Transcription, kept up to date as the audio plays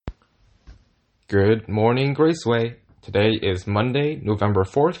Good morning, Graceway. Today is Monday, November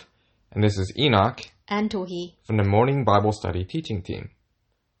 4th, and this is Enoch and Tohi from the Morning Bible Study Teaching Team.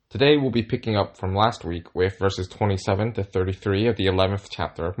 Today we'll be picking up from last week with verses 27 to 33 of the 11th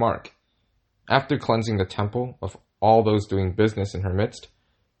chapter of Mark. After cleansing the temple of all those doing business in her midst,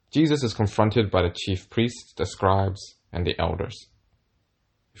 Jesus is confronted by the chief priests, the scribes, and the elders.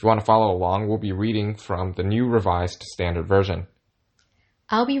 If you want to follow along, we'll be reading from the New Revised Standard Version.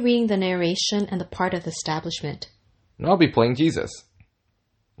 I'll be reading the narration and the part of the establishment. And I'll be playing Jesus.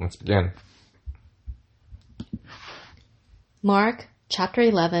 Let's begin. Mark chapter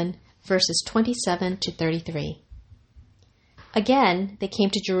 11, verses 27 to 33. Again, they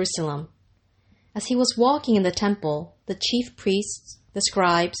came to Jerusalem. As he was walking in the temple, the chief priests, the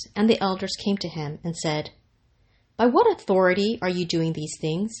scribes, and the elders came to him and said, "By what authority are you doing these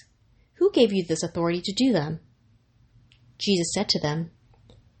things? Who gave you this authority to do them?" Jesus said to them,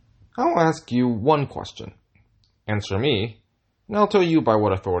 I'll ask you one question. Answer me, and I'll tell you by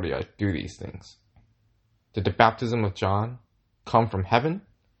what authority I do these things. Did the baptism of John come from heaven,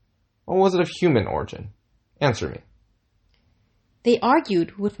 or was it of human origin? Answer me. They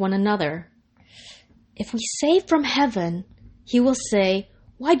argued with one another. "If we say from heaven," he will say,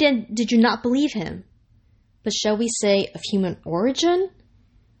 "why then did you not believe him? But shall we say of human origin?"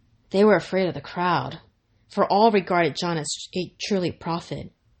 They were afraid of the crowd, for all regarded John as a truly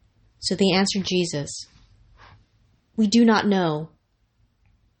prophet. So they answered Jesus, "We do not know."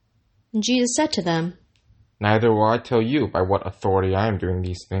 And Jesus said to them, Neither will I tell you by what authority I am doing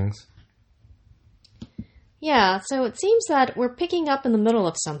these things. Yeah, so it seems that we're picking up in the middle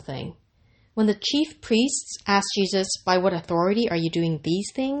of something. When the chief priests asked Jesus, "By what authority are you doing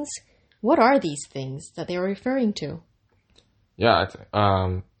these things?" What are these things that they are referring to? Yeah,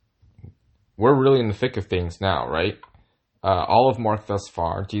 we're really in the thick of things now, right? All of Mark thus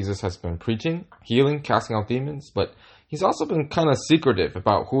far, Jesus has been preaching, healing, casting out demons, but he's also been kind of secretive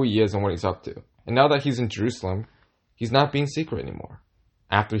about who he is and what he's up to. And now that he's in Jerusalem, he's not being secret anymore.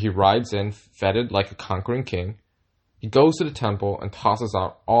 After he rides in, feted like a conquering king, he goes to the temple and tosses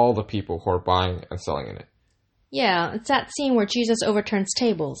out all the people who are buying and selling in it. Yeah, it's that scene where Jesus overturns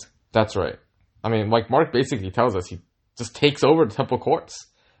tables. That's right. I mean, like Mark basically tells us, he just takes over the temple courts.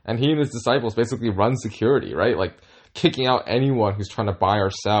 And he and his disciples basically run security, right? Like kicking out anyone who's trying to buy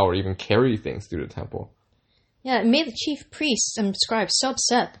or sell or even carry things through the temple. Yeah, it made the chief priests and scribes so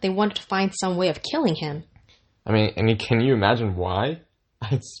upset that they wanted to find some way of killing him. I mean, can you imagine why?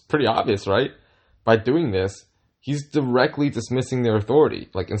 It's pretty obvious, right? By doing this, he's directly dismissing their authority,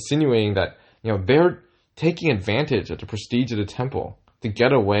 like insinuating that, they're taking advantage of the prestige of the temple to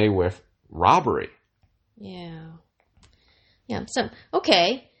get away with robbery. Yeah, so,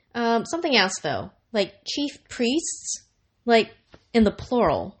 okay. Something else, though. Like, chief priests? Like, in the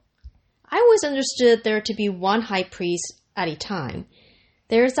plural. I always understood there to be one high priest at a time.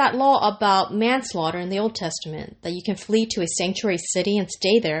 There's that law about manslaughter in the Old Testament, that you can flee to a sanctuary city and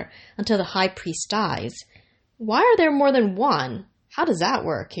stay there until the high priest dies. Why are there more than one? How does that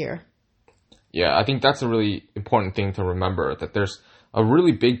work here? Yeah, I think that's a really important thing to remember, that there's a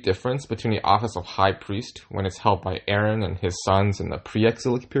really big difference between the office of high priest when it's held by Aaron and his sons in the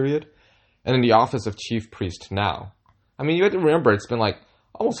pre-exilic period, and in the office of chief priest now. I mean, you have to remember, it's been like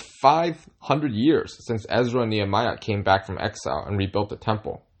almost 500 years since Ezra and Nehemiah came back from exile and rebuilt the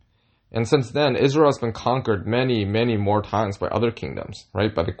temple. And since then, Israel has been conquered many, many more times by other kingdoms,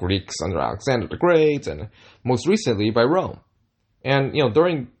 right? By the Greeks under Alexander the Great, and most recently by Rome. And,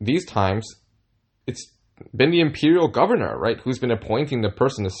 during these times, it's been the imperial governor, right, who's been appointing the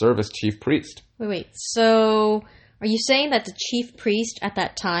person to serve as chief priest. Wait. So, are you saying that the chief priest at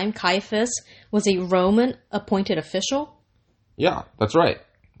that time, Caiaphas, was a Roman appointed official? Yeah, that's right.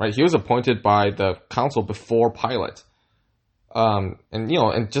 Right, he was appointed by the council before Pilate.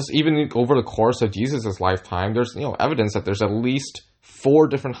 And just even over the course of Jesus' lifetime, there's, evidence that there's at least 4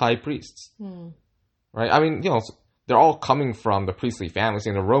 different high priests. Right? I mean, they're all coming from the priestly families,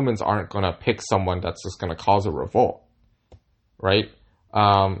 and the Romans aren't going to pick someone that's just going to cause a revolt, right?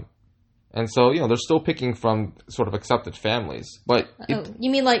 And so, they're still picking from sort of accepted families. But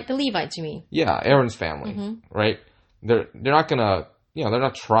you mean like the Levites, you mean? Yeah, Aaron's family, right? They're not going to, they're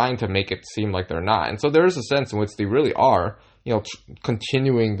not trying to make it seem like they're not. And so there is a sense in which they really are,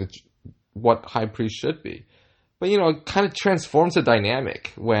 continuing what high priest should be. But, it kind of transforms the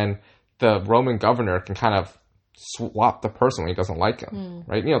dynamic when the Roman governor can kind of swap the person when he doesn't like him,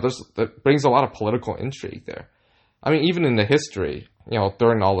 right? That brings a lot of political intrigue there. I mean, even in the history,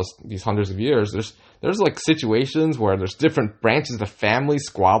 during all these hundreds of years, there's like situations where there's different branches of the family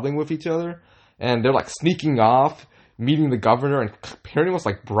squabbling with each other, and they're like sneaking off meeting the governor and apparently almost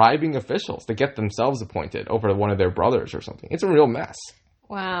like bribing officials to get themselves appointed over one of their brothers or something. It's a real mess.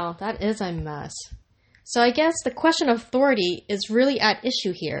 Wow, that is a mess. So I guess the question of authority is really at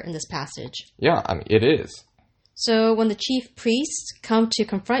issue here in this passage. Yeah, I mean, it is. So when the chief priests come to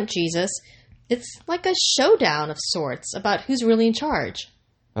confront Jesus, it's like a showdown of sorts about who's really in charge.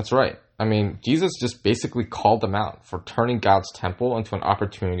 That's right. I mean, Jesus just basically called them out for turning God's temple into an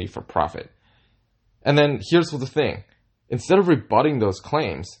opportunity for profit. And then here's the thing. Instead of rebutting those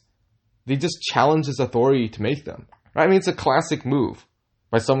claims, they just challenge his authority to make them. Right? I mean, it's a classic move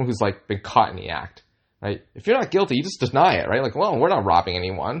by someone who's like been caught in the act. Right? If you're not guilty, you just deny it, right? Like, well, we're not robbing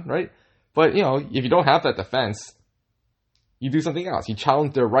anyone, right? But, you know, if you don't have that defense, you do something else. You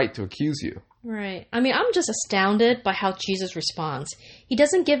challenge their right to accuse you. Right. I mean, I'm just astounded by how Jesus responds. He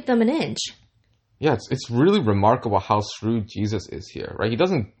doesn't give them an inch. Yeah, it's really remarkable how shrewd Jesus is here, right? He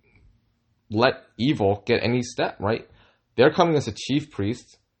doesn't let evil get any step, right? They're coming as a chief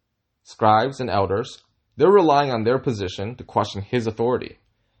priest, scribes, and elders. They're relying on their position to question his authority.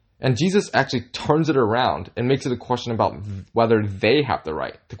 And Jesus actually turns it around and makes it a question about whether they have the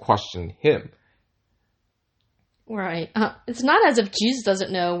right to question him. Right. It's not as if Jesus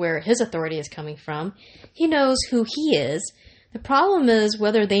doesn't know where his authority is coming from. He knows who he is. The problem is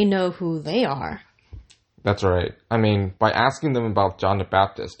whether they know who they are. That's right. I mean, by asking them about John the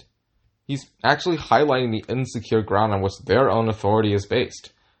Baptist, he's actually highlighting the insecure ground on which their own authority is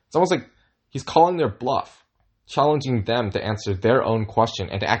based. It's almost like he's calling their bluff, challenging them to answer their own question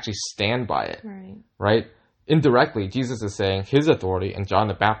and to actually stand by it. Right? Indirectly, Jesus is saying his authority and John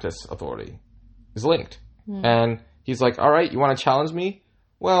the Baptist's authority is linked. And he's like, all right, you want to challenge me?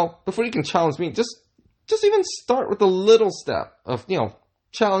 Well, before you can challenge me, just even start with a little step of,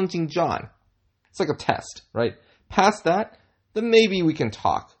 challenging John. It's like a test, right? Past that, then maybe we can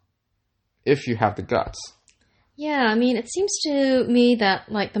talk, if you have the guts. Yeah, I mean, it seems to me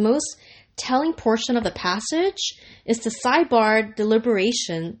that, like, the most telling portion of the passage is the sidebar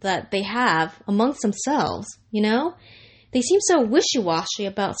deliberation that they have amongst themselves, They seem so wishy-washy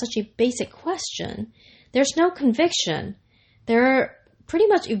about such a basic question. There's no conviction. They're pretty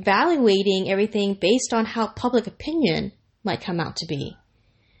much evaluating everything based on how public opinion might come out to be.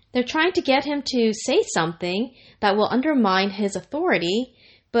 They're trying to get him to say something that will undermine his authority,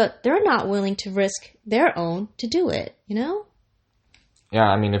 but they're not willing to risk their own to do it, Yeah,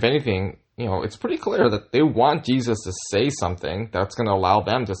 I mean, if anything, it's pretty clear that they want Jesus to say something that's going to allow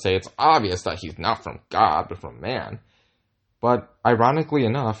them to say it's obvious that he's not from God, but from man. But ironically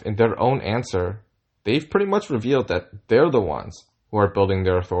enough, in their own answer, they've pretty much revealed that they're the ones who are building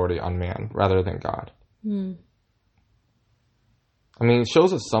their authority on man rather than God. I mean, it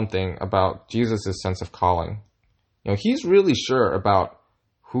shows us something about Jesus' sense of calling. He's really sure about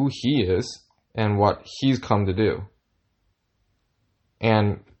who he is and what he's come to do.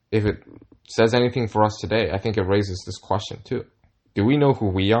 And if it says anything for us today, I think it raises this question too. Do we know who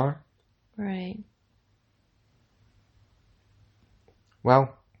we are? Right.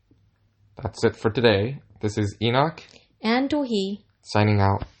 Well, that's it for today. This is Enoch. And Do-hee. Signing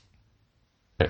out.